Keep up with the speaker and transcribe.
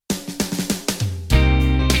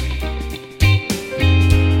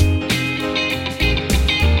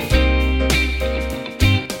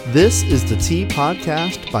This is the Tea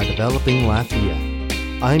Podcast by Developing Lafayette.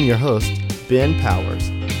 I'm your host, Ben Powers.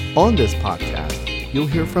 On this podcast, you'll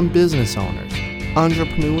hear from business owners,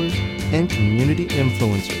 entrepreneurs, and community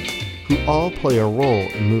influencers who all play a role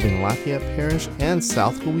in moving Lafayette Parish and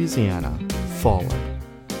South Louisiana forward.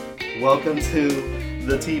 Welcome to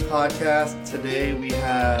the Tea Podcast. Today we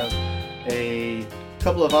have a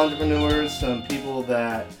couple of entrepreneurs, some people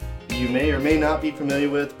that you may or may not be familiar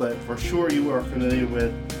with, but for sure you are familiar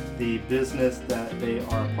with the business that they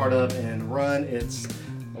are a part of and run.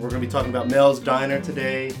 We're going to be talking about Mel's Diner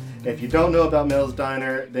today. If you don't know about Mel's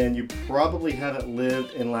Diner, then you probably haven't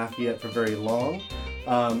lived in Lafayette for very long.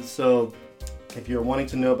 So if you're wanting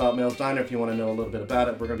to know about Mel's Diner, if you want to know a little bit about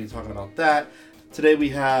it, we're going to be talking about that. Today we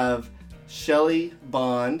have Shelly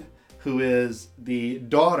Bond, who is the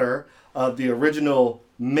daughter of the original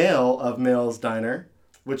Mel of Mel's Diner,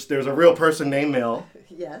 which there's a real person named Mel.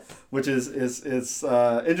 Yes. Which is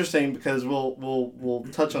interesting because we'll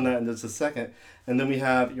touch on that in just a second. And then we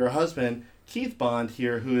have your husband, Keith Bond,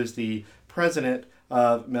 here, who is the president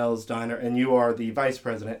of Mel's Diner, and you are the vice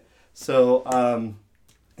president. So,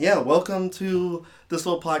 welcome to this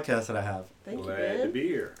little podcast that I have. Thank you, Glad to be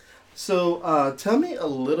here. So, tell me a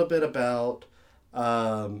little bit about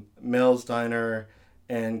Mel's Diner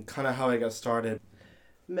and kind of how I got started.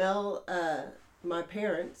 Mel, my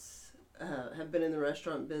parents have been in the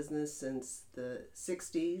restaurant business since the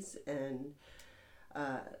 60s, and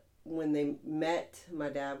when they met, my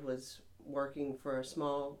dad was working for a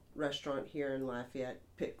small restaurant here in Lafayette,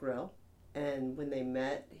 Pit Grill, and when they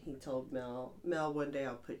met, he told Mel, one day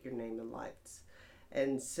I'll put your name in lights.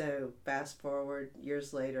 And so fast forward,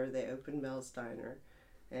 years later, they opened Mel's Diner,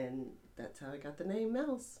 and that's how I got the name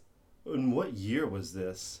Mel's. And what year was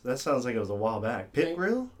this? That sounds like it was a while back. Pit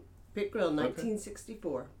Grill? Pit Grill,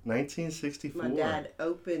 1964. 1964. My dad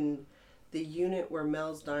opened the unit where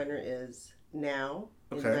Mel's Diner is now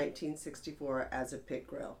in 1964 as a Pit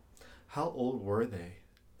Grill. How old were they?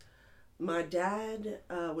 My dad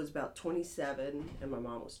was about 27 and my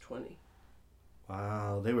mom was 20.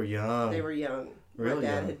 Wow, they were young. They were young. Really my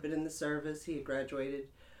dad young. had been in the service. He had graduated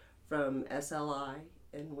from SLI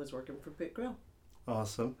and was working for Pit Grill.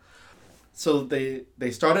 Awesome. So they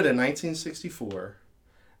started in 1964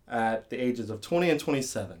 at the ages of 20 and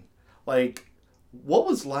 27. Like, what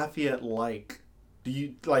was Lafayette like?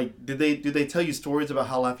 Did they tell you stories about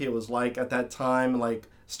how Lafayette was like at that time, like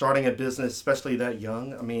starting a business, especially that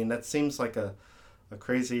young? I mean, that seems like a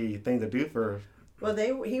crazy thing to do for. Well,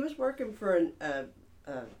 he was working for a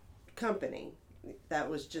company that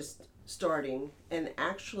was just starting, and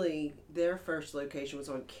actually their first location was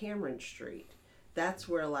on Cameron Street. That's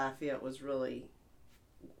where Lafayette was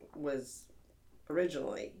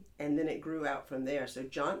originally, and then it grew out from there. So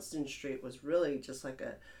Johnston Street was really just like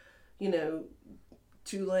a,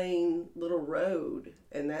 2-lane little road,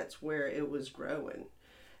 and that's where it was growing.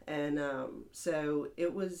 And so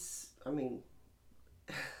it was,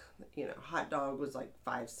 hot dog was like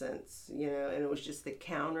 5 cents, and it was just the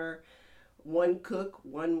counter, one cook,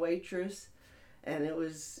 one waitress, and it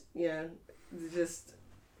was, just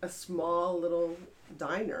a small little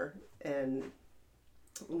diner. And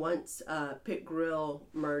once Pit Grill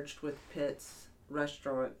merged with Pitt's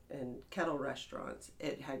restaurant and Kettle restaurants,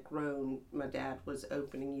 it had grown. My dad was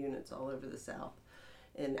opening units all over the South,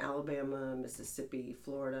 in Alabama, Mississippi,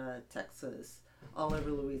 Florida, Texas, all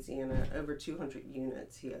over Louisiana. Over 200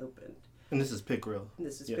 units he opened. And this is Pit Grill.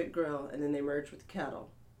 Pit Grill, and then they merged with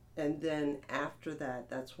Kettle. And then after that,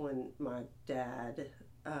 that's when my dad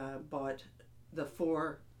bought the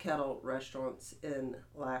 4 Kettle restaurants in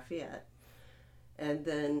Lafayette. And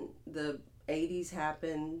then the 80s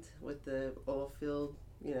happened with the oil field,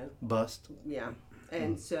 Bust. Yeah.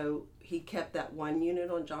 And so he kept that one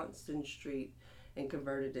unit on Johnston Street and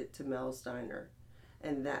converted it to Mel's Diner.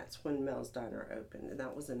 And that's when Mel's Diner opened, and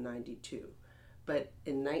that was in 92. But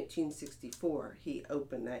in 1964, he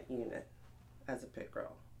opened that unit as a Pit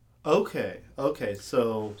Grill. Okay,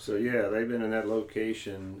 so yeah, they've been in that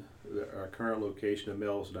location, our current location of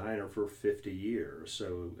Mel's Diner, for 50 years.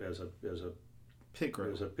 So as a Pit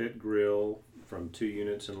Grill. As a Pit Grill, from 2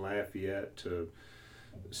 units in Lafayette to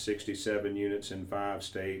 67 units in 5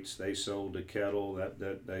 states. They sold to Kettle.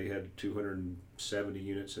 That they had 270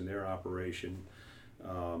 units in their operation.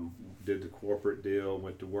 Did the corporate deal.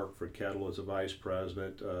 Went to work for Kettle as a vice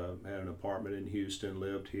president. Had an apartment in Houston.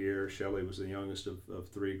 Lived here. Shelley was the youngest of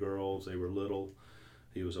 3 girls. They were little.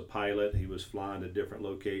 He was a pilot. He was flying to different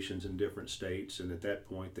locations in different states, and at that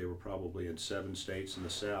point they were probably in 7 states in the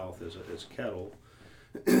South as Kettle.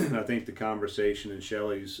 I think the conversation in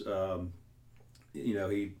Shelley's,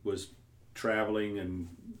 he was traveling and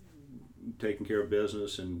taking care of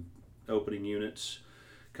business and opening units,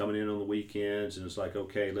 coming in on the weekends, and it's like,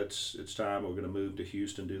 okay, it's time, we're going to move to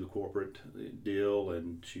Houston, do the corporate deal.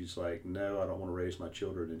 And she's like, no, I don't want to raise my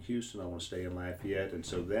children in Houston, I want to stay in Lafayette. And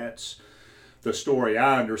so that's the story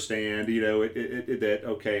I understand, that,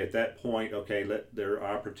 okay, at that point, okay, there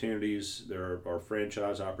are opportunities, there are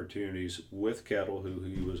franchise opportunities with Kettle, who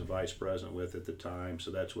he was a vice president with at the time.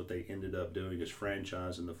 So that's what they ended up doing, is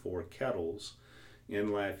franchising the 4 Kettles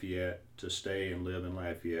in Lafayette to stay and live in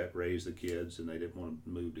Lafayette, raise the kids, and they didn't want to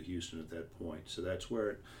move to Houston at that point. So that's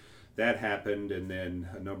where that happened. And then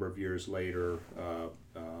a number of years later,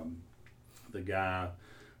 the guy,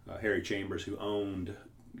 Harry Chambers, who owned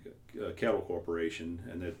Kettle Corporation,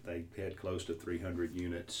 and that they had close to 300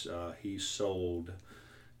 units, he sold.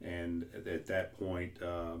 And at that point,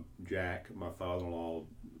 Jack, my father-in-law,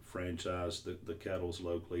 franchised the Kettles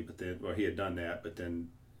locally, but then, he had done that, but then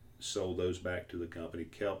sold those back to the company,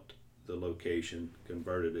 kept the location,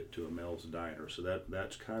 converted it to a Mel's Diner. So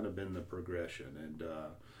that's kind of been the progression and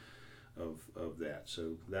of that.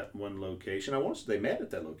 So that one location, I want to say they met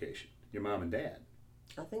at that location, your mom and dad.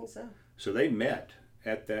 I think so. So they met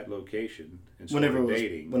at that location and started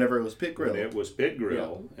dating. Whenever it was Pit Grill. It was Pit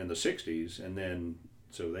Grill in the 60s, and then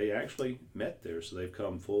so they actually met there. So they've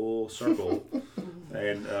come full circle,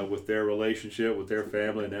 and with their relationship, with their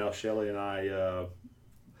family. Now Shelley and I.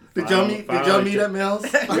 Did y'all meet at Mel's? We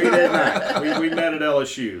did not. We met at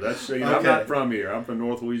LSU. That's Okay. I'm not from here. I'm from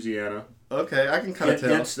North Louisiana. Okay, I can kind of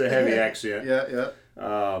tell. Hence the heavy accent. Yeah.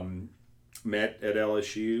 Met at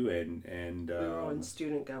LSU and We were all in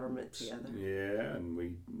student government together. Yeah, and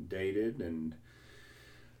we dated, and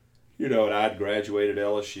and I'd graduated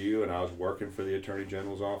LSU, and I was working for the Attorney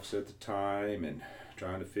General's office at the time, and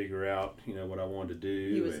trying to figure out what I wanted to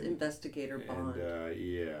do. He was investigator Bond. And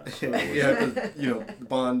yeah, So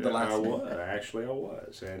Bond, the last I name.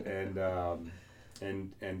 was,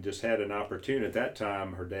 and just had an opportunity at that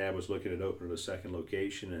time. Her dad was looking at opening a second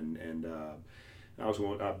location, and I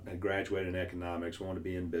had graduated in economics, wanted to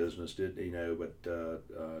be in business,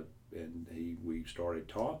 we started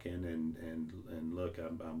talking, and look,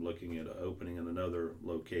 I'm looking at opening in another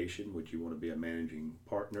location. Would you want to be a managing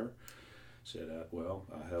partner? Said, well,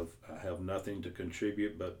 I have nothing to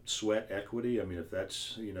contribute but sweat equity. I mean, if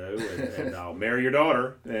that's and I'll marry your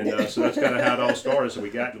daughter, and so that's kind of how it all started. So we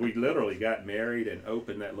literally got married and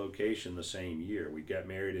opened that location the same year. We got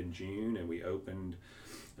married in June, and we opened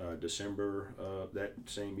December that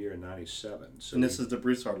same year in '97. So and this is the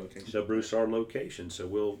Broussard location. The Broussard location. So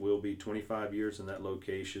we'll be 25 years in that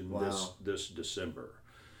location. Wow. this December,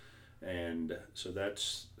 and so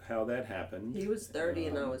that's how that happened. He was 30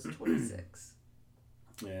 and I was 26.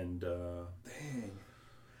 And Dang.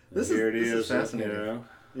 this is fascinating.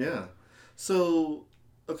 Yeah. So,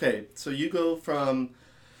 okay, so you go from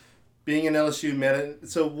being in LSU,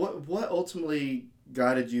 so what ultimately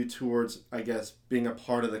guided you towards, I guess, being a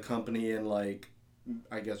part of the company and,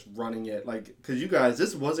 running it? Because you guys,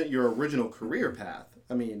 this wasn't your original career path.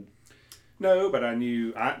 I mean... No, but I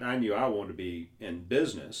knew I wanted to be in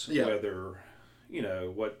business, whether,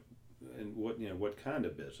 what kind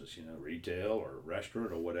of business, retail or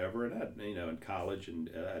restaurant or whatever. And I'd, in college, and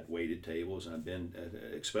I'd waited tables, and I'd been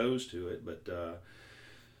exposed to it. But,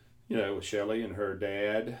 with Shelley and her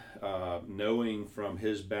dad, knowing from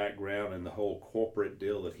his background and the whole corporate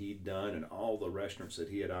deal that he'd done and all the restaurants that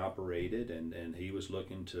he had operated, and he was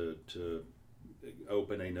looking to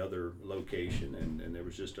open another location, and there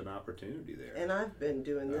was just an opportunity there. And I've been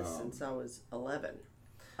doing this since I was 11.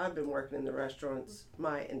 I've been working in the restaurants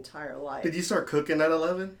my entire life. Did you start cooking at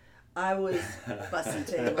 11? I was bussing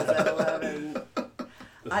tables at 11.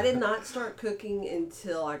 I did not start cooking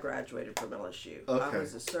until I graduated from LSU. Okay. I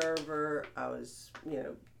was a server. I was,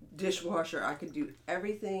 dishwasher. I could do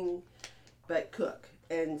everything but cook.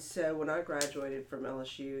 And so when I graduated from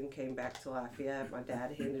LSU and came back to Lafayette, my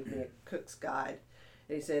dad handed me a cook's guide.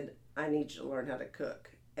 And he said, I need you to learn how to cook.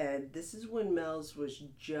 And this is when Mel's was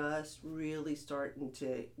just really starting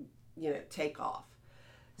to, take off.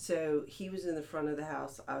 So he was in the front of the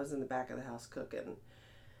house. I was in the back of the house cooking.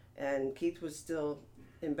 And Keith was still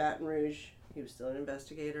in Baton Rouge. He was still an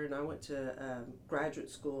investigator. And I went to graduate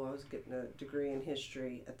school. I was getting a degree in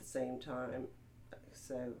history at the same time.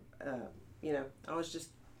 So, I was just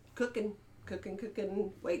cooking,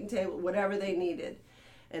 waiting table, whatever they needed.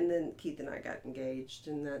 And then Keith and I got engaged,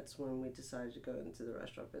 and that's when we decided to go into the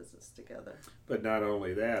restaurant business together. But not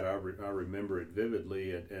only that, I remember it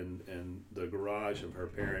vividly in the garage of her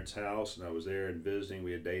parents' house, and I was there and visiting.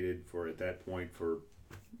 We had dated at that point for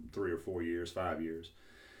 3 or 4 years, 5 years.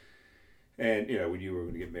 And when you were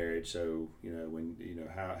going to get married, so when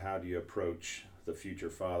how do you approach the future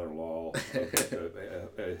father-in-law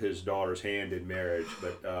his daughter's hand in marriage?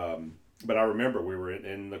 But I remember we were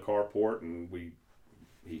in the carport, and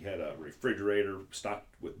he had a refrigerator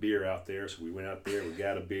stocked with beer out there, so we went out there, we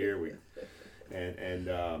got a beer, and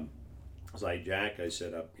I was like, Jack, I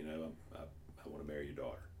said, I want to marry your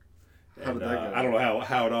daughter. How did that go? I don't know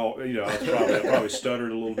how it all, I probably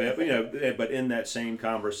stuttered a little bit, but in that same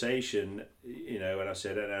conversation, and I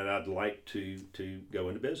said, and I'd like to go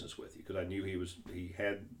into business with you, because I knew he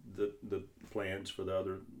had the plans for the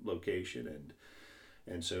other location,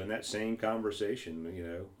 and so in that same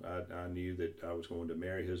conversation, I knew that I was going to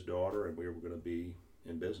marry his daughter, and we were going to be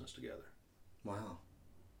in business together. Wow.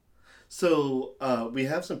 So we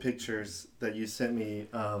have some pictures that you sent me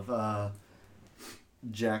of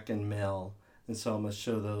Jack and Mel, and so I'm going to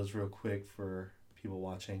show those real quick for people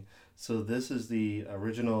watching. So this is the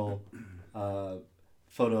original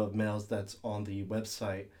photo of Mel's that's on the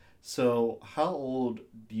website. So how old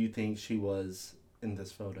do you think she was in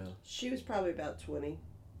this photo? She was probably about 20.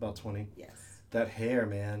 About 20? Yes. That hair,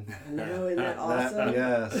 man. I know, isn't that awesome?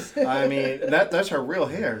 Yes. I mean, that's her real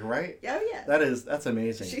hair, right? Oh, yeah. That's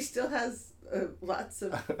amazing. She still has lots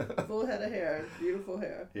of full head of hair, beautiful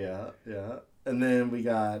hair. Yeah. And then we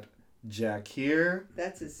got Jack here.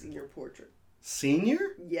 That's his senior portrait.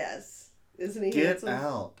 Senior? Yes. Isn't he Get handsome?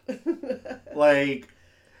 out. Like,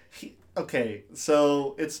 okay,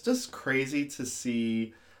 so it's just crazy to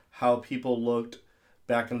see how people looked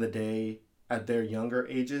back in the day at their younger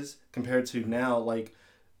ages compared to now. Like,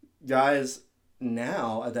 guys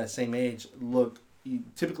now at that same age look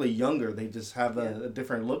typically younger. They just have a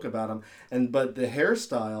different look about them. But the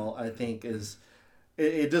hairstyle, I think, is...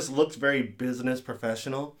 It just looks very business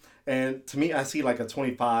professional. And to me, I see like a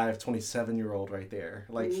 25, 27-year-old right there.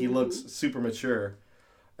 Like, he looks super mature.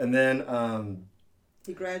 And then...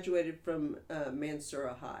 he graduated from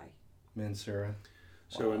Mansura High. Mansura.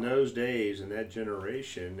 So in those days, in that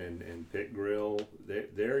generation, and Pit Grill,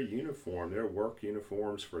 their uniform, their work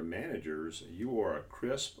uniforms for managers, you wore a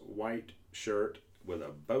crisp white shirt with a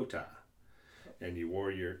bow tie. And you wore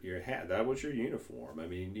your hat. That was your uniform. I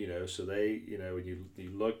mean, so they,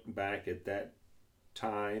 you look back at that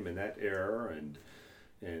time and that era,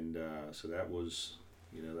 and so that was,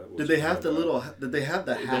 that was. Did they have Did they have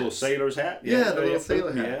the hat? Little sailor's hat? Yeah, the little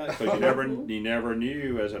sailor hat. Yeah, because you never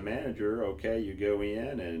knew as a manager. Okay, you go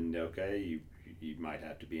in, and you might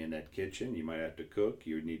have to be in that kitchen. You might have to cook.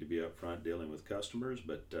 You need to be up front dealing with customers,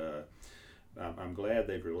 but. I'm glad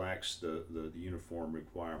they've relaxed the uniform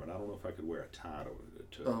requirement. I don't know if I could wear a tie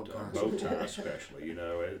to a bow tie, especially,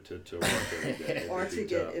 to work every day. Or to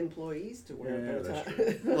get employees to wear a bow tie.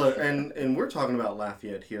 That's true. Look, and we're talking about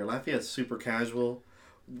Lafayette here. Lafayette's super casual.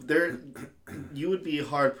 You would be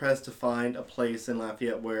hard pressed to find a place in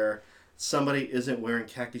Lafayette where somebody isn't wearing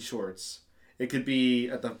khaki shorts. It could be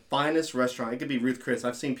at the finest restaurant. It could be Ruth Chris.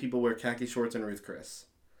 I've seen people wear khaki shorts in Ruth Chris.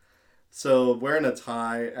 So wearing a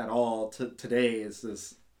tie at all today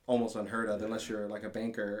is almost unheard of, unless you're like a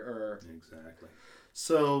banker or. Exactly.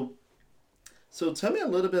 So tell me a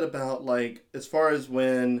little bit about, like, as far as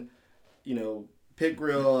when, Pit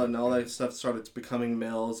Grill and all that stuff started becoming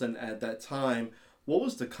Mel's, and at that time, what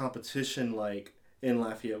was the competition like in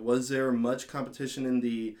Lafayette? Was there much competition in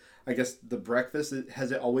the breakfast?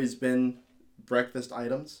 Has it always been breakfast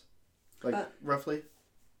items, roughly?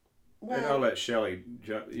 Well, and I'll let Shelley,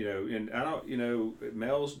 and I don't,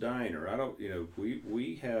 Mel's Diner, I don't,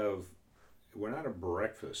 we're not a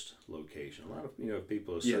breakfast location. A lot of,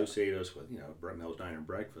 people associate us with, Mel's Diner and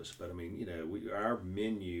breakfast, but I mean, our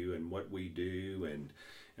menu and what we do and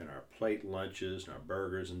our plate lunches and our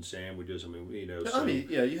burgers and sandwiches, I mean,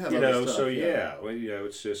 you have other stuff. So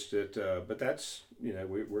it's just that, but that's,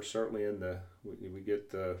 we're certainly in we get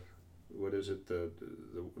the, what is it, the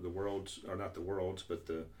world's, or not the world's, but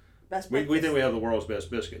the, we think we have the world's best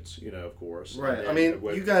biscuits, of course. Right. I mean,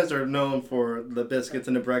 you guys are known for the biscuits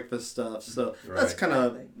and the breakfast stuff, so that's kind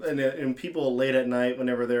of, and people late at night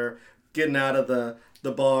whenever they're getting out of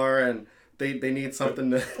the bar and they need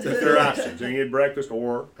something to there are options. You can get breakfast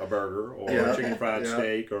or a burger or a chicken fried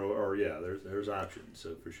steak or there's options,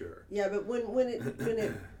 so for sure. Yeah, but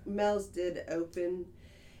when Mel's did open,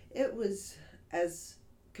 it was as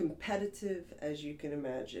competitive as you can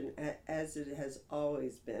imagine, as it has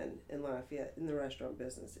always been in Lafayette in the restaurant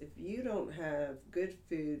business. If you don't have good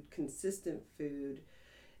food, consistent food,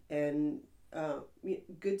 and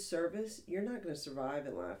good service, you're not going to survive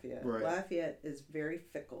in Lafayette. Right. Lafayette is very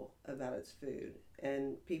fickle about its food,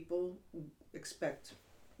 and people expect,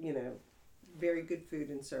 very good food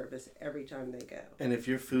and service every time they go. And if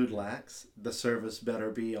your food lacks, the service better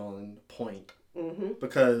be on point. Mm-hmm.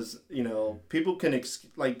 Because, people can,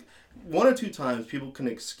 like, one or two times people can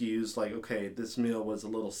excuse, like, okay, this meal was a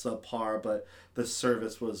little subpar, but the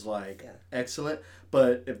service was, like, excellent.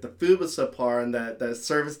 But if the food was subpar and that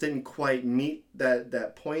service didn't quite meet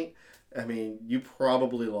that point, I mean, you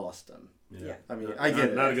probably lost them. Yeah. I mean, I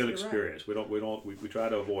get it. Not a good experience. Right. We try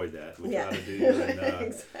to avoid that. We try to do, and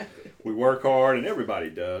exactly. We work hard, and everybody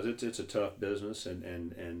does. It's a tough business,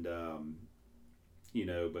 and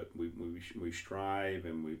but we strive,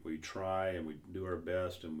 and we try, and we do our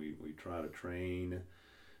best, and we try to train,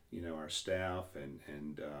 our staff, and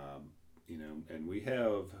we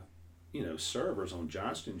have, servers on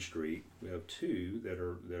Johnston Street. We have two that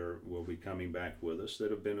will be coming back with us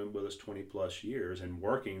that have been with us 20 plus years and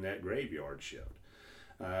working that graveyard shift.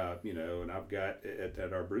 And I've got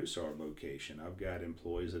at our Broussard location, I've got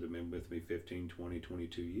employees that have been with me 15, 20,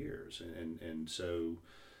 22 years. And so,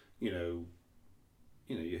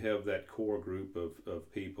 you have that core group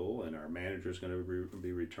of people, and our manager's going to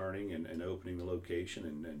be returning and opening the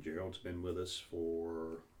location. And Gerald's been with us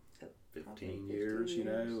for 15 years,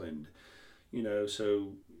 and,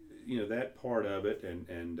 so, that part of it.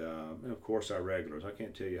 And of course, our regulars. I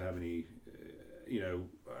can't tell you how many,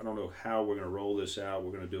 I don't know how we're going to roll this out.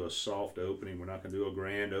 We're going to do a soft opening. We're not going to do a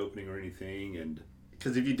grand opening or anything. And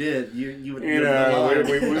because if you did, you would.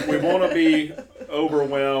 We want to be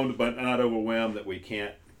overwhelmed, but not overwhelmed that we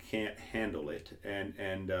can't handle it. And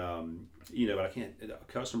but I can't.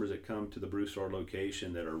 Customers that come to the Broussard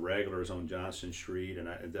location that are regulars on Johnston Street, and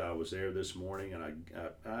I was there this morning, and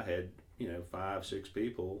I had 5-6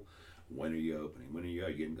 people. When are you opening? When are you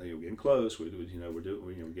getting close? We're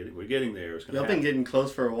getting there. It's Y'all been getting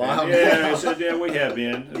close for a while. Yeah, we have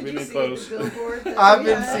been. Did We've you been see close. the billboard? I've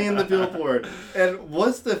been seeing the billboard. And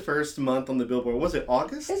what's the first month on the billboard? Was it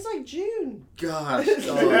August? It's like June. Gosh.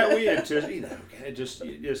 We had just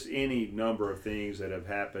any number of things that have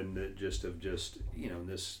happened that just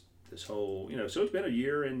this whole so it's been a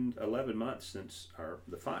year and 11 months since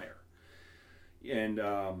the fire, and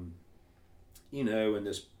and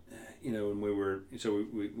this. When we were,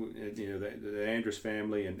 the Andrus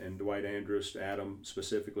family and Dwight Andrus, Adam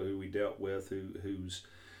specifically, who we dealt with, who's,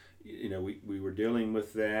 we were dealing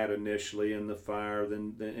with that initially in the fire,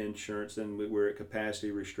 then the insurance, then we were at capacity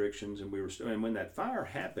restrictions, and and when that fire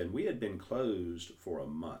happened, we had been closed for a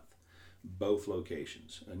month, both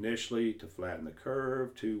locations. Initially to flatten the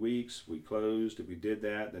curve, 2 weeks, we closed. If we did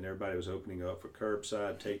that, then everybody was opening up for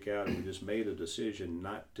curbside takeout, and we just made a decision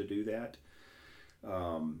not to do that.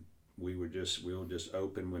 We'll just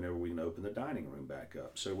open whenever we can open the dining room back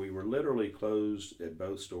up. So we were literally closed at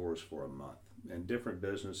both stores for a month, and different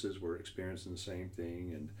businesses were experiencing the same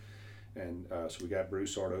thing. And so we got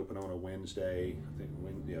Broussard open on a Wednesday, I think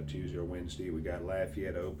Tuesday or Wednesday. We got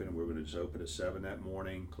Lafayette open, and we were going to just open at 7 that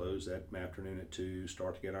morning, close that afternoon at 2,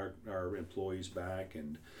 start to get our employees back.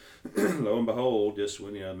 And lo and behold, just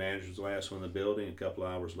when the manager was the last one in the building, a couple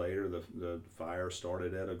of hours later, the fire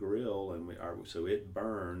started at a grill, and so it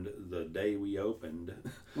burned the day we opened.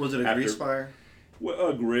 Was it a grease fire?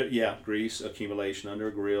 Well, grease accumulation under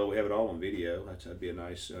a grill. We have it all on video. That'd be a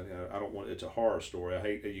nice. I don't want. It's a horror story. I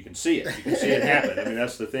hate. You can see it. You can see it happen. I mean,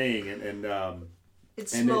 that's the thing. It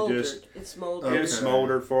smoldered. It smoldered. It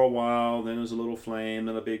smoldered for a while. Then it was a little flame,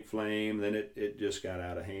 then a big flame. Then it just got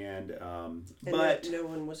out of hand. But no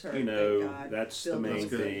one was hurt. That's the main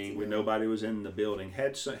thing. When nobody was in the building.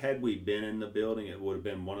 Had we been in the building, it would have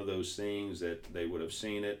been one of those things that they would have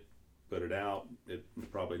seen it, put it out. It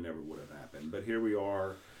probably never would have happened. But here we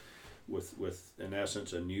are with in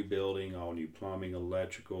essence a new building, all new plumbing,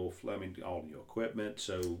 electrical, all new equipment.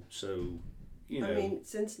 So I mean,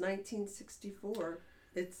 since 1964,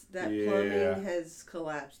 plumbing has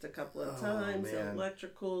collapsed a couple of times.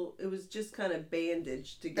 Electrical, it was just kind of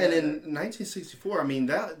bandaged together. And in 1964, I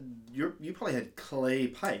mean you probably had clay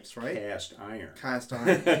pipes, right? Cast iron.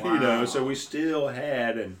 Wow. So we still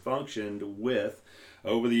had and functioned with.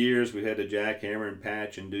 Over the years, we had to jackhammer and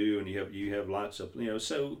patch and do, and you have lots of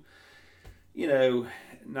so,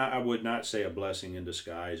 I would not say a blessing in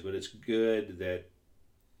disguise, but it's good that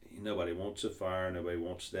nobody wants a fire, nobody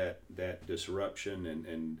wants that disruption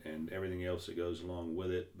and everything else that goes along with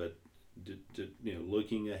it. But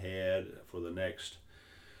looking ahead for the next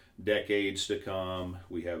decades to come,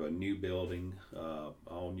 we have a new building,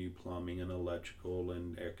 all new plumbing and electrical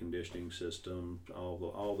and air conditioning system,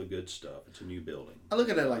 all the good stuff. It's a new building. I look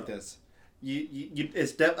at it like this: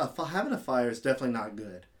 having a fire is definitely not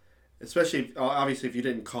good, especially obviously if you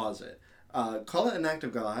didn't cause it. Call it an act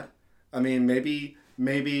of God. I mean, maybe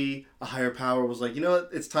maybe a higher power was like, you know what,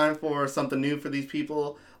 it's time for something new for these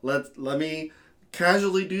people. Let me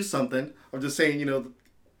casually do something. I'm just saying,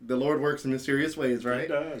 the Lord works in mysterious ways, right? He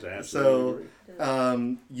does, absolutely.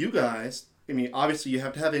 So, you guys, I mean, obviously you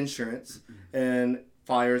have to have insurance, and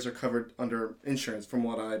fires are covered under insurance from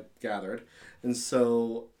what I gathered. And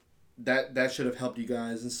so that should have helped you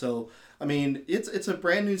guys. And so, I mean, it's a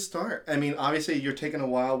brand new start. I mean, obviously you're taking a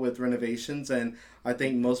while with renovations, and I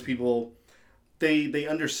think most people, they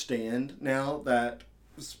understand now that,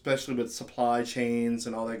 especially with supply chains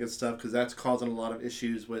and all that good stuff, because that's causing a lot of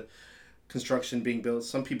issues with construction being built.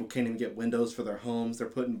 Some people can't even get windows for their homes. They're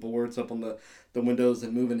putting boards up on the windows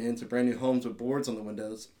and moving into brand new homes with boards on the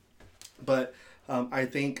windows. But I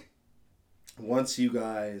think once you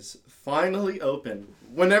guys finally open,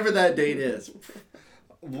 whenever that date is,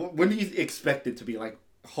 when do you expect it to be? Like,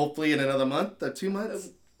 hopefully in another month or 2 months?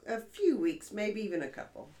 A few weeks, maybe even a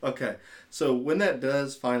couple. Okay. So when that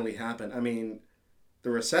does finally happen, I mean, the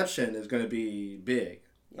reception is going to be big.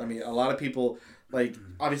 Yes. I mean, a lot of people, like,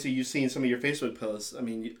 obviously you've seen some of your Facebook posts. I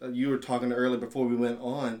mean, you were talking earlier before we went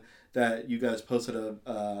on that you guys posted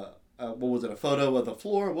what was it, a photo of the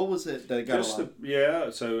floor? What was it that got just a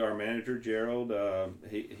lot? So our manager Gerald,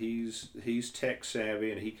 he's tech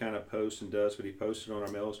savvy, and he kind of posts and does. But he posted on our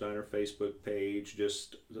Mel's Diner Facebook page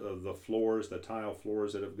just the floors, the tile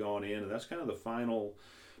floors that have gone in, and that's kind of the final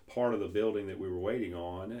part of the building that we were waiting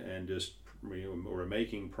on, and just we're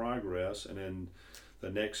making progress. And then the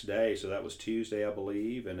next day, so that was Tuesday, I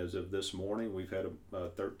believe, and as of this morning, we've had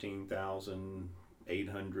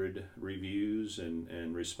 13,800 reviews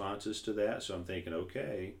and responses to that. So I'm thinking,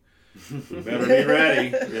 okay, we better be ready.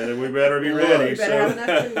 Yeah, we better be ready. And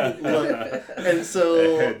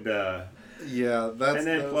so, and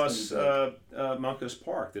then plus Monka's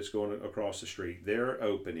Park that's going across the street. They're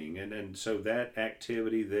opening, and so that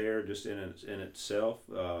activity there just in itself.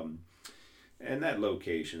 And that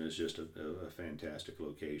location is just a fantastic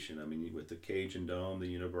location. I mean, with the Cajun Dome, the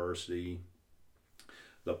university,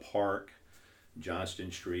 the park,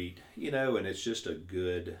 Johnston Street, and it's just a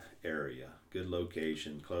good area, good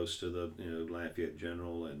location, close to the Lafayette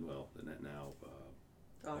General and now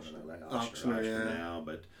Ochsner now,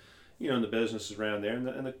 but and the businesses around there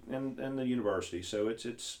and the university. So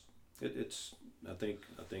it's I think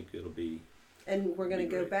it'll be. And we're going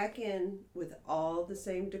to go back in with all the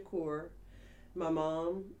same decor. My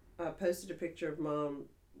mom posted a picture of Mom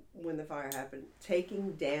when the fire happened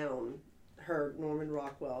taking down her Norman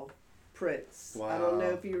Rockwell prints. Wow. I don't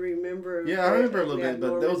know if you remember. Yeah, I remember a little bit, but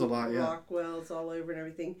Norman there was a lot, yeah. Rockwell's all over and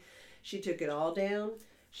everything. She took it all down.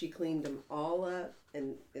 She cleaned them all up,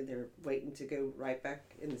 and they're waiting to go right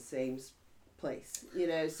back in the same place.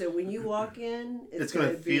 So when you walk in, it's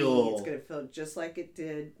going to feel just like it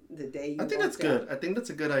did the day you walked out. I think that's good. I think that's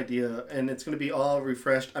a good idea, and it's going to be all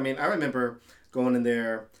refreshed. I mean, I remember going in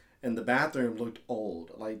there, and the bathroom looked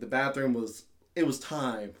old. Like, the bathroom was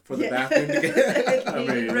time for the bathroom to get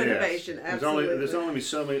renovation. Yes. Absolutely. There's only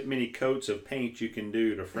so many coats of paint you can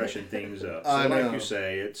do to freshen things up. So like you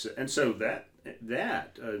say,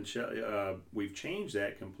 we've changed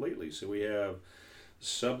that completely. So we have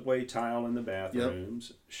subway tile in the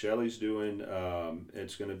bathrooms. Yep. Shelley's doing.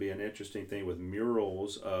 It's going to be an interesting thing with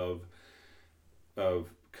murals of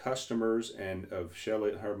customers and of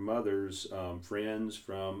Shelley, her mother's friends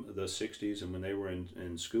from the 60s and when they were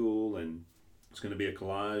in school, and it's going to be a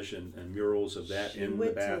collage and murals of that in the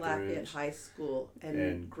bathrooms. She went to Lafayette High School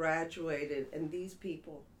and graduated, and these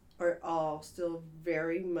people are all still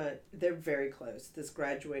they're very close, this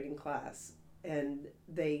graduating class, and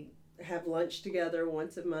they have lunch together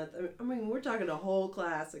once a month. I mean, we're talking a whole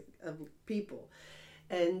class of people.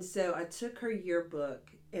 And so I took her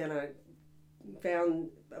yearbook and I found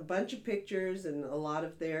a bunch of pictures and a lot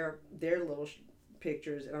of their little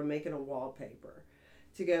pictures, and I'm making a wallpaper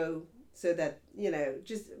to go so that,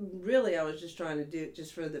 just really I was just trying to do it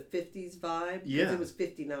just for the 50s vibe. Yeah. It was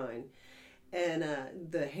 59. And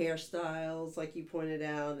the hairstyles, like you pointed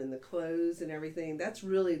out, and the clothes and everything, that's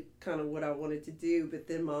really kind of what I wanted to do. But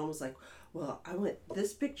then Mom was like, well, I want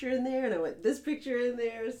this picture in there, and I want this picture in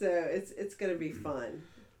there, so it's going to be fun.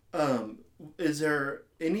 Is there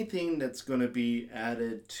anything that's going to be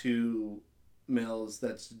added to Mel's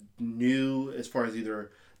that's new as far as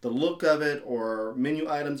either the look of it or menu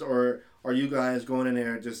items, or are you guys going in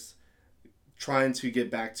there just trying to get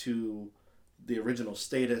back to the original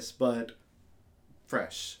status, but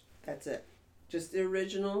fresh? That's it. Just the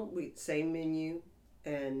original, same menu,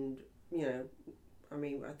 and I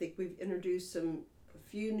think we've introduced a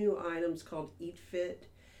few new items called Eat Fit,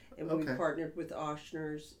 And we Okay. partnered with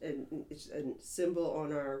Ochsner's, and it's a symbol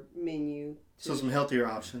on our menu. So some healthier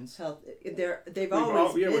options. Health. They've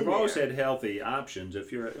always been we've always there. had healthy options.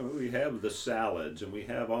 We have the salads and we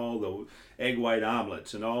have all the egg white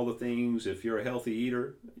omelets and all the things. If you're a healthy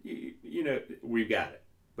eater, you know we've got it.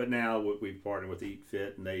 But now we've partnered with Eat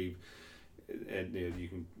Fit, and you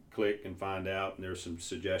can click and find out, and there's some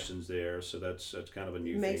suggestions there. So that's kind of a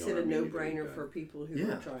new Makes thing. it on a our menu that we've no-brainer done. for people who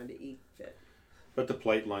Yeah. are trying to eat fit. But the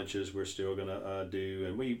plate lunches we're still gonna do,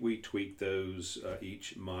 and we tweak those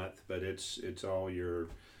each month. But it's all your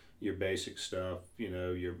basic stuff, you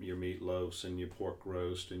know, your meatloafs and your pork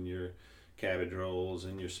roast and your cabbage rolls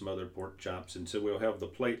and your smothered pork chops. And so we'll have the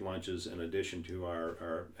plate lunches in addition to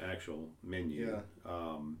our actual menu. Yeah.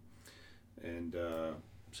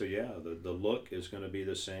 So yeah, the look is going to be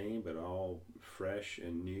the same, but all fresh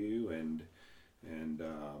and new, and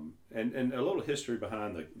a little history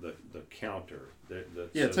behind the counter.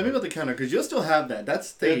 Tell me about the counter, because you'll still have that.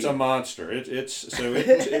 That's the... It's a monster.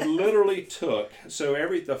 It literally took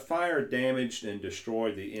the fire damaged and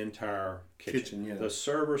destroyed the entire kitchen. Yeah. The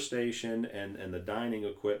server station and the dining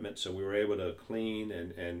equipment. So we were able to clean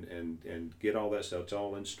and get all that stuff. It's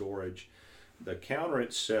all in storage. The counter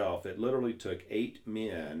itself, it literally took 8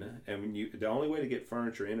 men, and the only way to get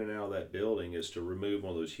furniture in and out of that building is to remove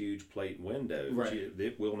one of those huge plate windows. Right.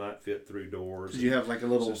 It will not fit through doors. You have like a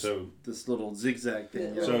little, So this little zigzag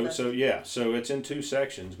thing. Yeah. So it's in 2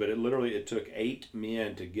 sections, but it took 8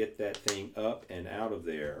 men to get that thing up and out of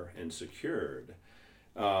there and secured.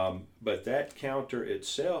 But that counter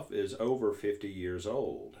itself is over 50 years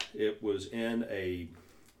old. It was in a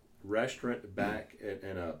restaurant back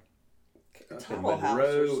in Tuttle House or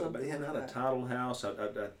Monroe, something but not like a that. Tuttle House.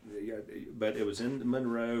 But it was in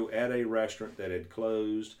Monroe at a restaurant that had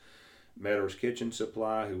closed. Meadow's Kitchen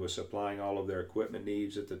Supply, who was supplying all of their equipment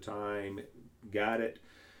needs at the time, got it.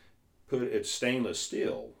 It's stainless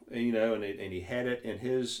steel, you know, and he had it in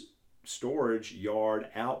his storage yard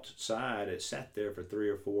outside. It sat there for 3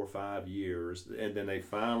 or 4 or 5 years, and then they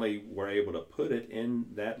finally were able to put it in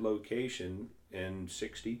that location in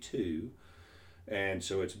 '62. And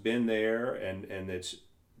so it's been there, and it's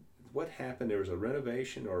what happened. There was a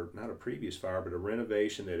renovation, or not a previous fire, but a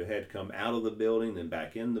renovation that had come out of the building, then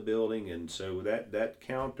back in the building, and so that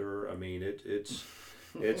counter, I mean, it's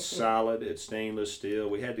solid. It's stainless steel.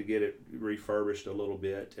 We had to get it refurbished a little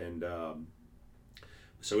bit, and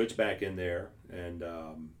so it's back in there, and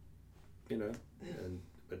you know,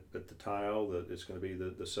 but the tile, it's going to be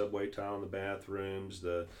the subway tile in the bathrooms,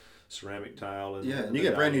 the ceramic tile in Yeah, the and you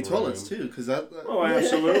get brand new dining room. toilets too, because that... Oh,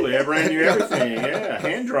 absolutely! I brand new everything. Yeah,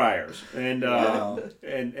 hand dryers, and Wow.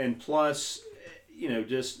 and plus, you know,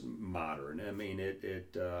 just modern. I mean,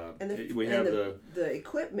 the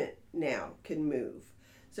equipment now can move,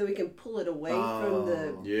 so we can pull it away from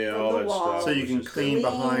the all the that wall. stuff. So you can clean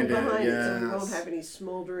behind it, so we yes. won't have any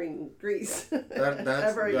smoldering grease That's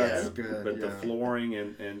ever again. that's good. But yeah. the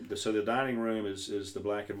flooring so the dining room is the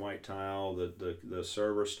black and white tile. The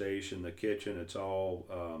server station, the kitchen, it's all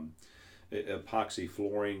epoxy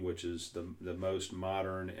flooring, which is the most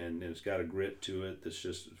modern, and it's got a grit to it that's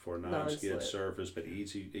just for a non-skid Non-slip. surface, but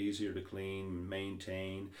easier to clean,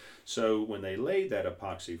 maintain. So when they laid that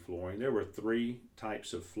epoxy flooring, there were 3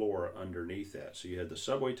 types of floor underneath that. So you had the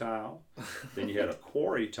subway tile, then you had a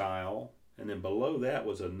quarry tile, and then below that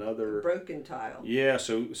was another broken tile. Yeah,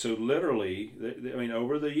 so literally, I mean,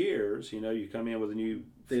 over the years, you know, you come in with a new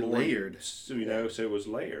They floor, layered. so, you know, so it was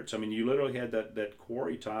layered. So I mean, you literally had that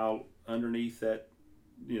quarry tile underneath that,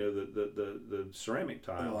 you know, the ceramic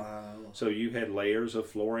tile. Wow. So you had layers of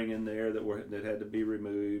flooring in there that had to be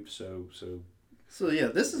removed. So yeah,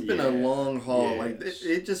 this has been a long haul. Like Yes.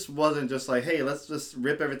 it just wasn't just like, hey, let's just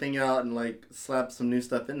rip everything out and like slap some new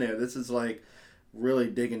stuff in there. This is like really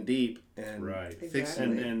digging deep and Right.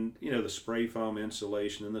 fixing. and you know, the spray foam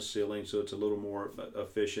insulation in the ceiling, so it's a little more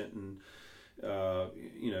efficient, and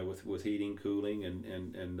you know, with heating, cooling,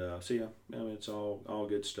 and so yeah, I mean, it's all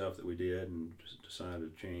good stuff that we did and just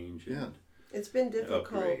decided to change. Yeah. It's been difficult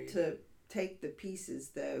Upgrade. to take the pieces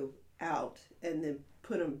though out and then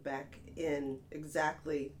put them back in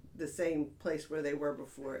exactly the same place where they were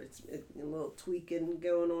before. It's a little tweaking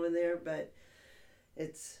going on there, but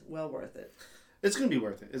it's well worth it. It's going to be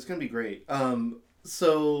worth it. It's going to be great.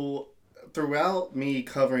 So throughout me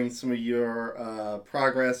covering some of your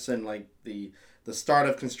progress and like the start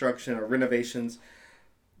of construction or renovations,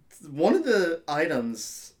 one of the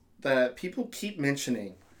items that people keep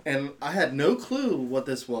mentioning, and I had no clue what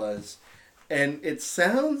this was, and it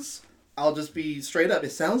sounds, I'll just be straight up,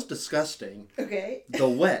 it sounds disgusting. Okay. The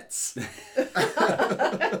wets.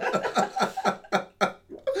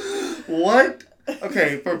 What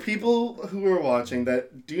Okay, for people who are watching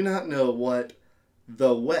that do not know what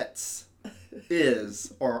the Wets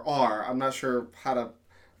is or are, I'm not sure how to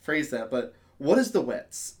phrase that, but what is the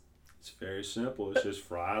Wets? It's very simple. It's just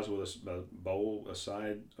fries with a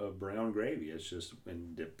side of brown gravy. It's just,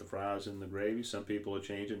 and dip the fries in the gravy. Some people are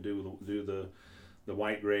changing, do the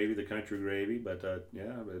white gravy, the country gravy, but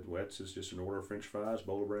but Wets is just an order of French fries,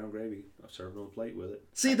 bowl of brown gravy. I've served on a plate with it.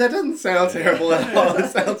 See, that doesn't sound terrible at all. It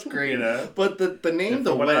sounds great. You know? But the name, And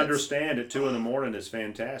the from what Wets. I understand, at 2 a.m. is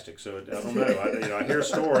fantastic. So I don't know. I hear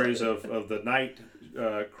stories of the night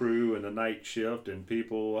crew and the night shift, and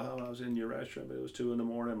people. Oh, I was in your restaurant, but it was 2 a.m.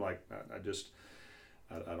 I'm like,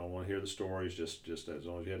 I don't want to hear the stories. Just as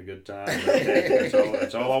long as you had a good time.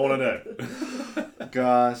 That's all I want to know.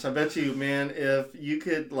 Gosh, I bet you, man, if you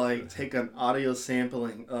could like take an audio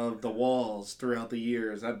sampling of the walls throughout the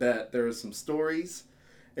years, I bet there are some stories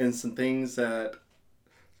and some things that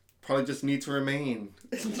probably just need to remain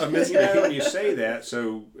a mystery. When you say that,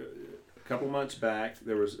 so a couple months back,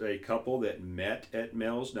 there was a couple that met at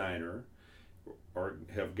Mel's Diner, or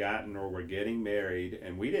have gotten or were getting married,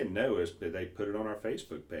 and we didn't know it, but they put it on our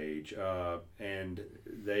Facebook page, and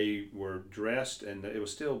they were dressed, and it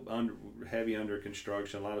was still heavy under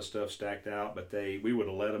construction, a lot of stuff stacked out, but we would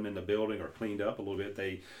have let them in the building or cleaned up a little bit.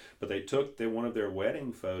 But they took one of their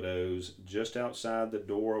wedding photos just outside the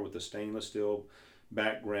door with the stainless steel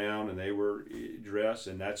background, and they were dressed,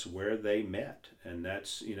 and that's where they met, and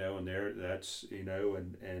that's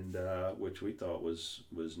which we thought was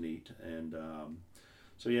neat, and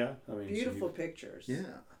so yeah, I mean, Beautiful pictures. Yeah.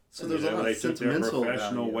 So there's a lot they of took their sentimental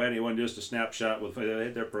professional value. wedding. It wasn't just a snapshot they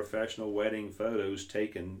had their professional wedding photos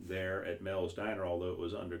taken there at Mel's Diner, although it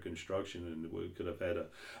was under construction and we could have had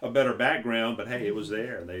a better background, but hey, it was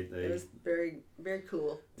there, and they It was very, very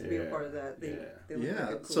cool to be a part of that. They look like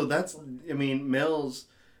a cool So that's, couple. I mean, Mel's,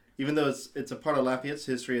 even though it's a part of Lafayette's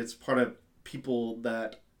history, it's part of people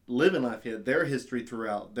that live in Lafayette, their history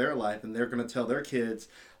throughout their life, and they're going to tell their kids,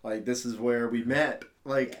 like, this is where we met.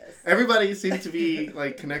 Like, Yes. everybody seems to be,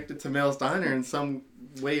 like, connected to Mel's Diner in some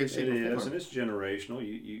way or shape It or is, form. and it's generational.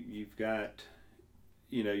 You've got,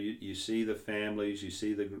 you see the families, you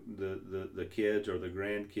see the kids or the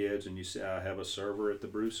grandkids, and you see, I have a server at the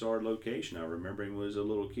Broussard location. I remember him was a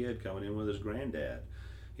little kid coming in with his granddad.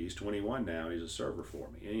 He's 21 now. He's a server for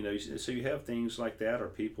me, and so you have things like that, or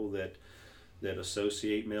people that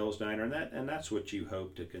associate Mel's Diner, and that's what you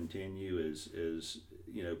hope to continue is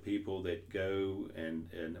people that go and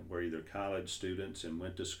were either college students and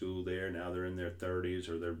went to school there. Now they're in their 30s,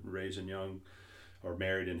 or they're raising young, or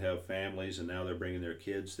married and have families, and now they're bringing their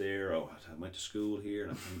kids there. Oh, I went to school here,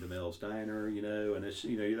 and I came to Mel's Diner, and it's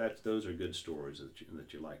those are good stories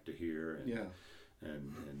that you like to hear. And, Yeah.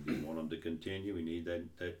 And we want them to continue. We need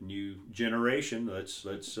that new generation. That's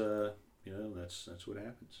that's what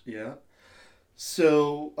happens. Yeah.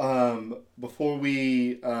 So before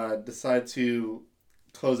we decide to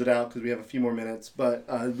close it out, because we have a few more minutes, but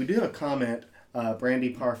we do have a comment.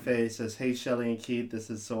 Brandy Parfait says, "Hey, Shelley and Keith,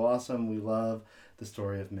 this is so awesome. We love the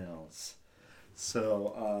story of Mel's."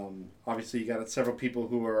 So obviously you got several people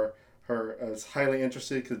who are highly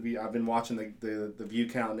interested, because I've been watching the view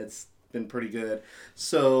count, and it's been pretty good.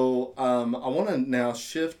 So I want to now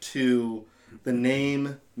shift to the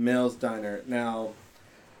name Mel's Diner. Now,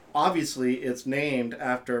 obviously, it's named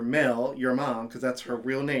after Mel, your mom, because that's her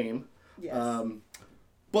real name. Yes.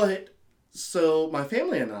 But so my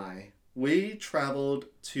family and I, we traveled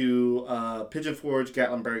to Pigeon Forge,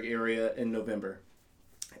 Gatlinburg area in November.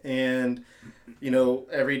 And,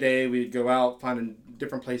 every day we'd go out, find a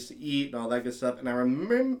different place to eat and all that good stuff. And I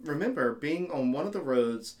remember being on one of the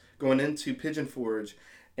roads going into Pigeon Forge,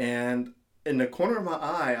 and in the corner of my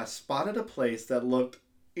eye, I spotted a place that looked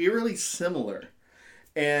eerily similar.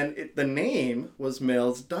 And the name was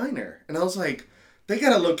Mel's Diner. And I was like, they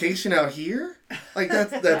got a location out here? Like,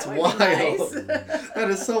 that's That would be wild. nice. That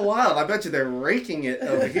is so wild. I bet you they're raking it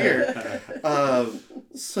over here.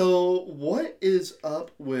 So what is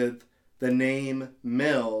up with the name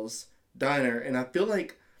Mel's Diner? And I feel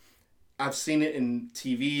like I've seen it in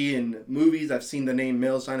TV and movies. I've seen the name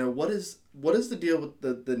Mel's Diner. What is the deal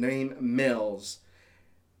with the name Mel's?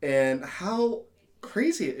 And how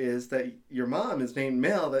crazy it is that your mom is named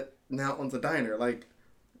Mel that now owns a diner. Like,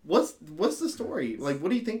 what's the story? Like, what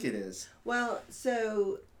do you think it is? Well,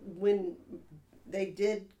 so when they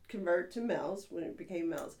did convert to Mel's, when it became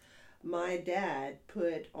Mel's, my dad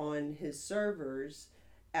put on his servers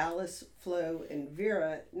Alice, Flo, and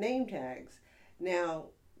Vera name tags. Now,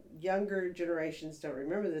 younger generations don't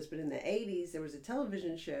remember this, but in the 80s, there was a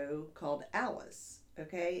television show called Alice.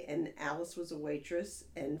 Okay, and Alice was a waitress,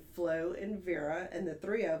 and Flo and Vera, and the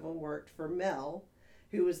three of them worked for Mel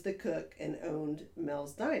who was the cook and owned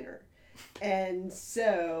Mel's Diner. And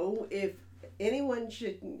so if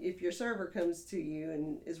if your server comes to you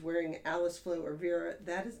and is wearing Alice, Flo, or Vera,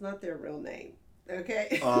 that is not their real name.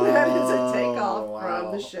 Okay? That is a takeoff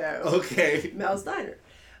from the show. Okay. Mel's Diner.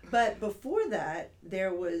 But before that,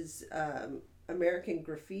 there was American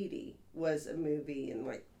Graffiti was a movie in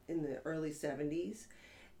the early 70s,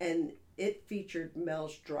 and it featured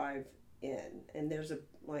Mel's Drive-In, and there's a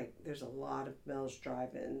lot of Mel's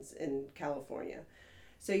Drive-Ins in California.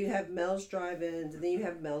 So you have Mel's Drive-Ins, and then you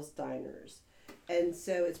have Mel's Diners, and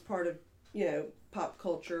so it's part of pop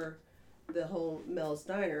culture, the whole Mel's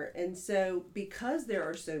Diner. And so because there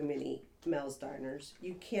are so many Mel's Diners,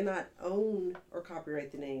 you cannot own or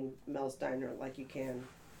copyright the name Mel's Diner like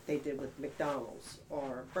they did with McDonald's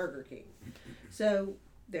or Burger King. So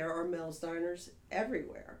there are Mel's Diners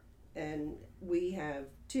everywhere, and we have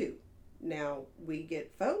 2. Now we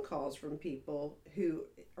get phone calls from people who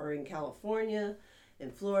are in California,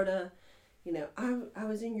 in Florida. I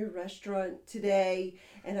was in your restaurant today,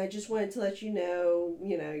 and I just wanted to let you know,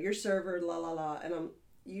 your server, la la la, and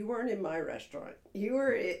you weren't in my restaurant.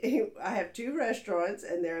 I have 2 restaurants,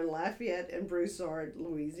 and they're in Lafayette and Broussard,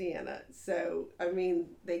 Louisiana. So,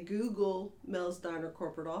 they Google Mel's Diner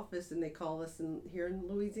corporate office, and they call us here in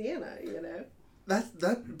Louisiana,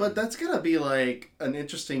 But that's gotta be like an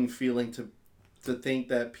interesting feeling to think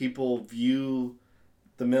that people view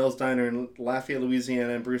the Mel's Diner in Lafayette,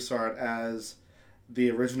 Louisiana, and Broussard as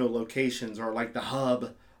the original locations, or like the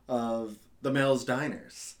hub of the Mel's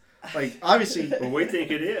Diners. Like, obviously... Well, we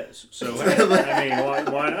think it is. So,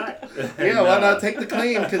 why not? Yeah, why not take the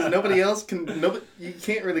claim? Because nobody else can... you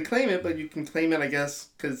can't really claim it, but you can claim it, I guess,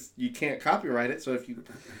 because you can't copyright it. So if you...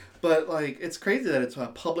 But, like, it's crazy that it's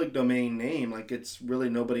a public domain name. Like, it's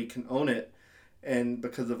really... Nobody can own it. And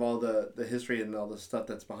because of all the history and all the stuff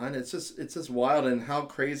that's behind it, it's just wild. And how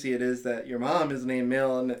crazy it is that your mom is named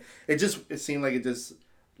Mel. And it seemed like it just...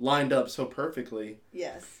 lined up so perfectly.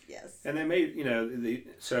 Yes. And they made, we have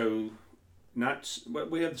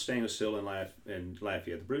the stainless steel in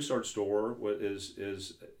Lafayette. The Broussard store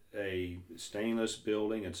is a stainless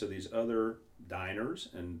building, and so these other diners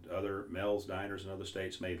and other Mel's Diners in other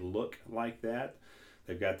states made look like that.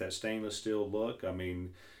 They've got that stainless steel look.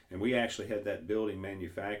 And we actually had that building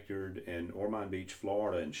manufactured in Ormond Beach,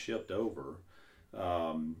 Florida, and shipped over.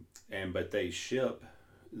 But they ship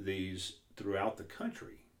these throughout the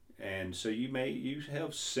country. And so you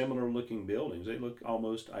have similar looking buildings. They look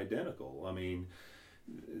almost identical.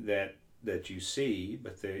 That you see,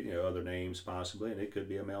 but they other names possibly, and it could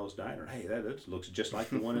be a Mel's Diner. Hey, that looks just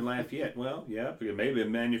like the one in Lafayette. Well, yeah, it may be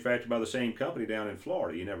manufactured by the same company down in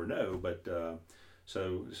Florida. You never know, but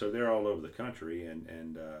so they're all over the country,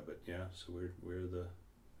 so we're the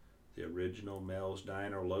original Mel's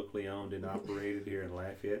Diner, locally owned and operated here in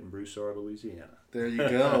Lafayette and Broussard, Louisiana. There you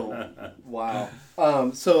go. Wow.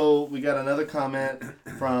 So we got another comment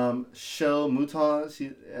from Show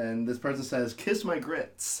Mouton, and this person says, "Kiss my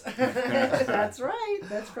grits." That's right.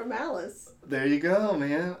 That's from Alice. There you go,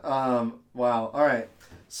 man. Wow. All right.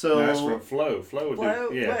 So that's from Flo. Flo would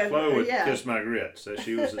kiss my grits. So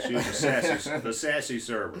she was the sassy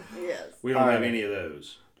server. Yes. We don't have any of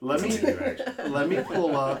those. Let me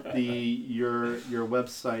pull up your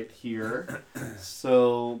website here.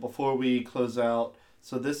 So before we close out,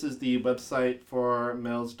 so this is the website for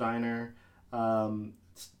Mel's Diner.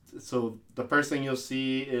 So the first thing you'll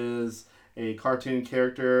see is a cartoon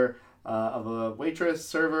character of a waitress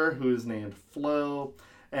server who is named Flo.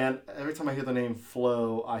 And every time I hear the name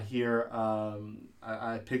Flo, I hear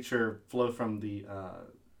I picture Flo from the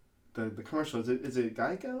commercial. Is it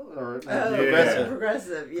Geico or Progressive? Yes,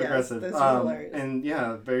 Progressive. That's hilarious. And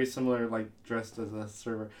yeah, very similar, like dressed as a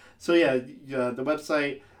server. So yeah, the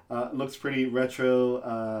website looks pretty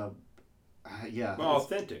retro. Yeah. Well,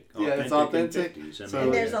 authentic. Yeah, it's authentic.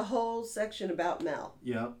 And there's a whole section about Mel.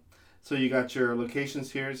 Yeah. So you got your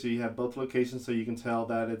locations here. So you have both locations, so you can tell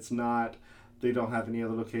that it's not. They don't have any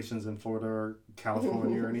other locations in Florida or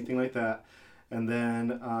California or anything like that. And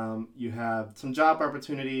then you have some job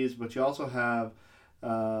opportunities, but you also have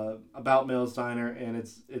about Mel's Diner, and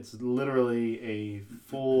it's literally a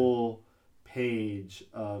full page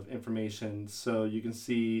of information. So you can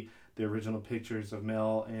see the original pictures of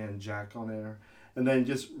Mel and Jack on there. And then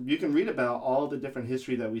you can read about all the different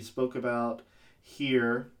history that we spoke about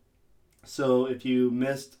here. So if you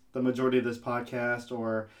missed the majority of this podcast,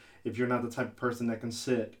 or if you're not the type of person that can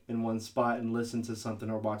sit in one spot and listen to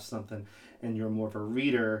something or watch something, and you're more of a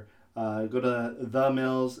reader, go to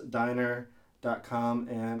themelsdiner.com,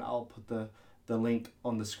 and I'll put the link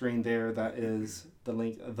on the screen there. That is the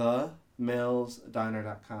link,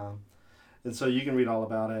 themelsdiner.com. and so you can read all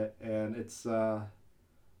about it, and it's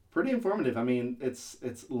pretty informative. I mean,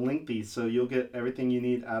 it's lengthy, so you'll get everything you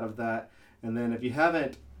need out of that. And then if you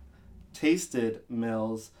haven't tasted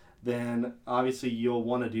Mel's, then obviously you'll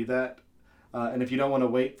want to do that. And if you don't want to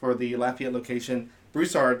wait for the Lafayette location,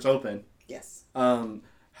 Broussard's open. Yes.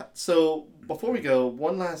 So before we go,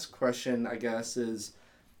 one last question, I guess, is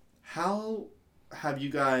how have you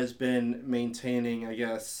guys been maintaining, I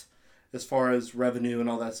guess, as far as revenue and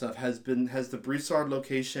all that stuff? Has the Broussard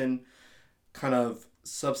location kind of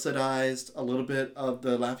subsidized a little bit of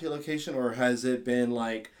the Lafayette location, or has it been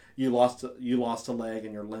like you lost a leg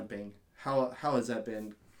and you're limping? How has that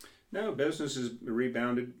been? No, business has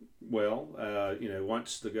rebounded well.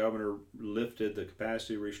 Once the governor lifted the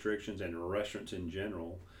capacity restrictions, and restaurants in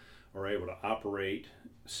general are able to operate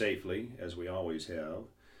safely, as we always have,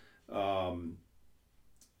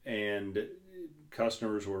 and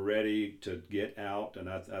customers were ready to get out. And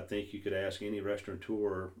I think you could ask any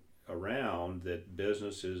restaurateur around that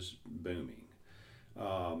business is booming.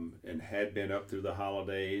 And had been up through the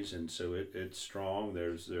holidays, and so it's strong.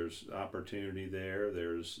 There's opportunity there.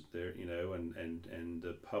 And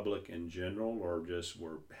the public in general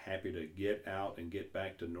we're happy to get out and get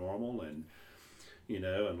back to normal. And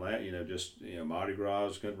Mardi Gras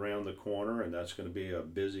is around the corner, and that's going to be a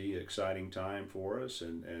busy, exciting time for us.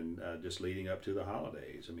 And just leading up to the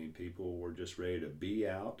holidays, I mean, people were just ready to be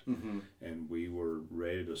out, mm-hmm. and we were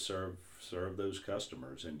ready to serve those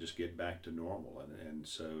customers and just get back to normal. And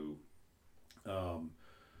so,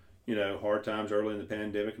 hard times early in the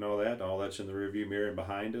pandemic and all that's in the rearview mirror and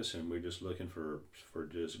behind us, and we're just looking for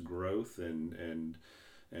just growth and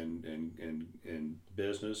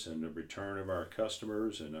business and the return of our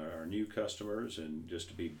customers and our new customers, and just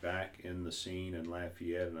to be back in the scene in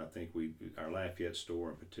Lafayette. And I think our Lafayette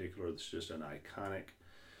store in particular, it's just an iconic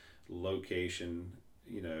location,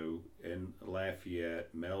 in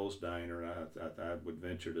Lafayette. Mel's Diner, I would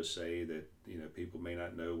venture to say that, people may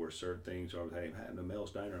not know where certain things are. Hey, the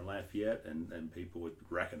Mel's Diner in Lafayette, and people would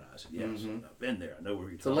recognize it. Yes, mm-hmm. I've been there. I know where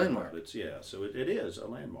you're talking about. It's a landmark. So it is a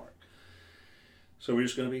landmark. So we're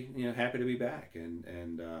just going to be, happy to be back,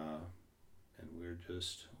 and we're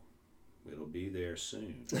just, it'll be there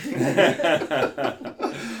soon.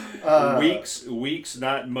 Weeks,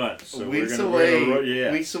 not months. So weeks away.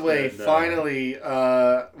 Yeah. Weeks away. And, finally,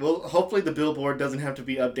 hopefully the billboard doesn't have to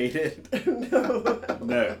be updated.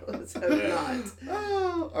 No. Let's hope not.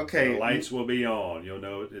 Oh, okay. The lights will be on. You'll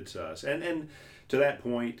know it's us. And to that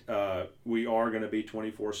point, we are going to be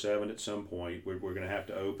 24/7 at some point. We're going to have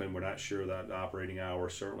to open. We're not sure that the operating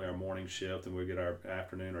hours. Certainly our morning shift, and we get our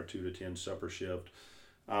afternoon or 2 to 10 supper shift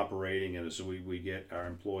operating, and so we get our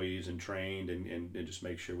employees and trained and just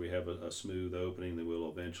make sure we have a smooth opening. Then we'll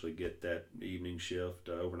eventually get that evening shift,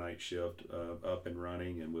 overnight shift up and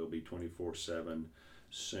running, and we'll be 24/7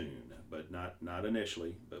 soon, but not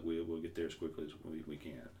initially, but we'll get there as quickly as we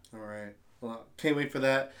can. All right. Well, can't wait for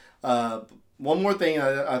that. One more thing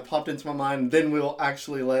I popped into my mind, then we'll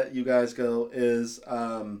actually let you guys go, is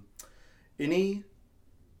any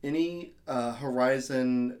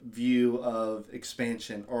horizon view of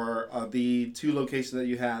expansion, or are the 2 locations that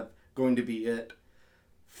you have going to be it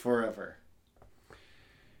forever?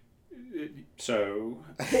 So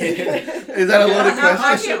is that a loaded question?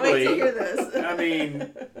 I can't wait to hear this. I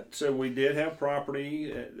mean, so we did have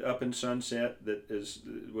property up in Sunset that is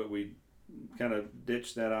what we kind of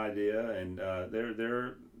ditched that idea, and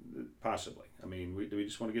they're possibly. I mean, we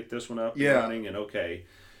just want to get this one up and running, and okay,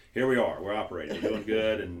 here we are. We're operating. We're doing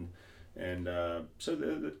good, and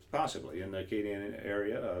so possibly in the Acadian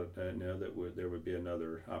area, that there would be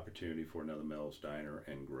another opportunity for another Mel's Diner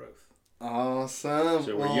and growth. Awesome.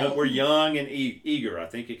 So we're young and eager. I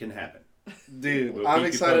think it can happen. Dude, I'm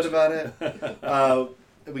excited about it.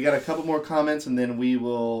 We got a couple more comments, and then we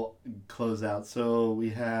will close out. So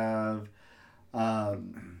we have a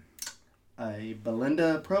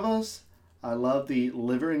Belinda Provost. I love the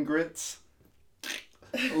liver and grits.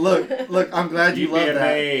 Look! I'm glad you love that. You'd be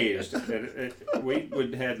amazed. We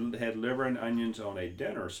had liver and onions on a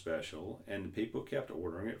dinner special, and people kept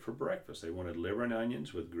ordering it for breakfast. They wanted liver and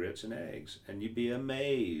onions with grits and eggs, and you'd be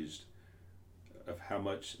amazed of how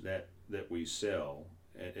much that we sell.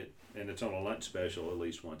 And it's on a lunch special at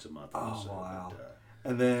least once a month. Oh, wow!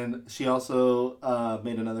 And then she also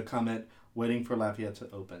made another comment, waiting for Lafayette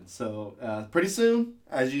to open. So pretty soon,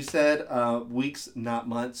 as you said, weeks, not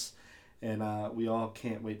months. And we all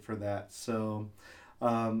can't wait for that. So,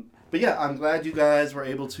 but yeah, I'm glad you guys were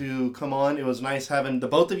able to come on. It was nice having the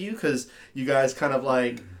both of you, because you guys kind of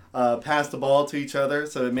like passed the ball to each other.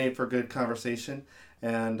 So it made for good conversation.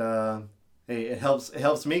 And hey, it helps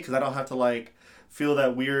me, because I don't have to like feel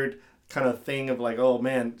that weird kind of thing of like, oh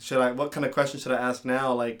man, what kind of questions should I ask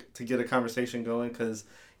now, like to get a conversation going? Because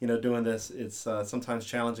doing this, it's sometimes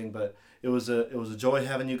challenging, but it was a joy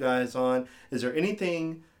having you guys on. Is there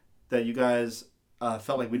anything that you guys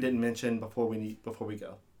felt like we didn't mention before we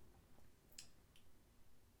go?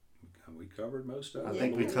 We covered most of it. I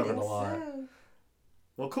think we covered a lot. So.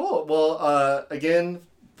 Well, cool. Well, again,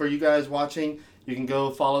 for you guys watching, you can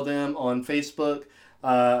go follow them on Facebook.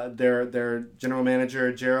 Their general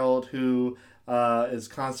manager, Gerald, who is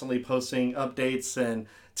constantly posting updates and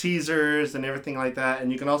teasers and everything like that.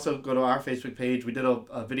 And you can also go to our Facebook page. We did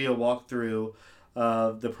a video walkthrough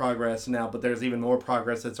of the progress now, but there's even more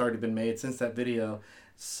progress that's already been made since that video.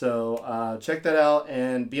 So check that out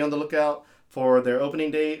and be on the lookout for their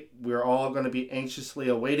opening date. We're all going to be anxiously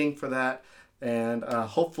awaiting for that. And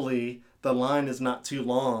hopefully the line is not too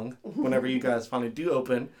long whenever you guys finally do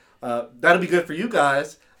open. That'll be good for you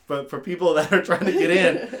guys, but for people that are trying to get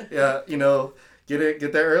in,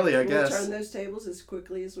 get there early, I guess. We'll turn those tables as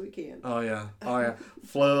quickly as we can. Oh yeah.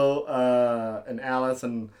 Flo and Alice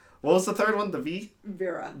and what was the third one? The V?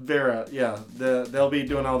 Vera, yeah. They'll be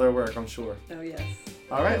doing all their work, I'm sure. Oh yes.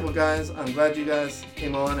 All right, well guys, I'm glad you guys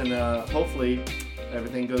came on, and hopefully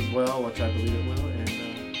everything goes well, which I believe it will,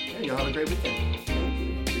 and y'all have a great weekend. Thank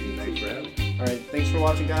you. Thanks for having me. All right, thanks for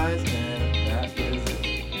watching, guys, and that is it.